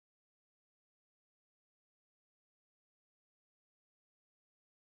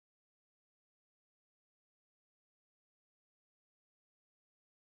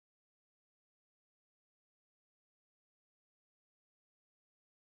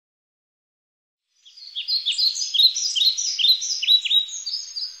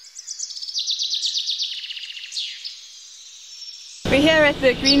We're here at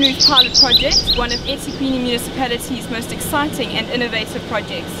the Green Roof Pilot Project, one of eThekwini Municipality's most exciting and innovative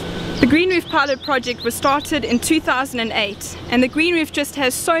projects. The Green Roof Pilot Project was started in 2008, and the green roof just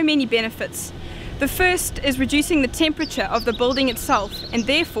has so many benefits. The first is reducing the temperature of the building itself and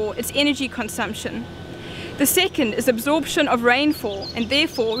therefore its energy consumption. The second is absorption of rainfall and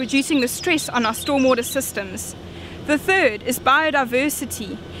therefore reducing the stress on our stormwater systems. The third is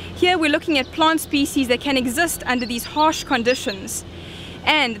biodiversity. Here we're looking at plant species that can exist under these harsh conditions.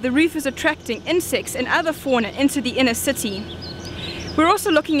 And the roof is attracting insects and other fauna into the inner city. We're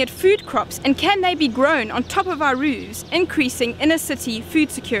also looking at food crops and can they be grown on top of our roofs, increasing inner city food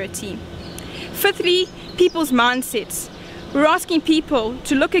security. Fifthly, people's mindsets. We're asking people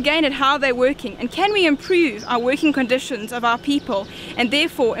to look again at how they're working and can we improve our working conditions of our people and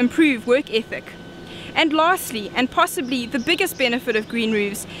therefore improve work ethic. And lastly, and possibly the biggest benefit of green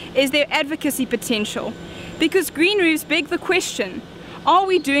roofs, is their advocacy potential. Because green roofs beg the question, are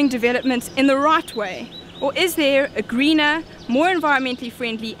we doing development in the right way? Or is there a greener, more environmentally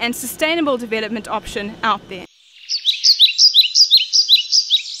friendly and sustainable development option out there?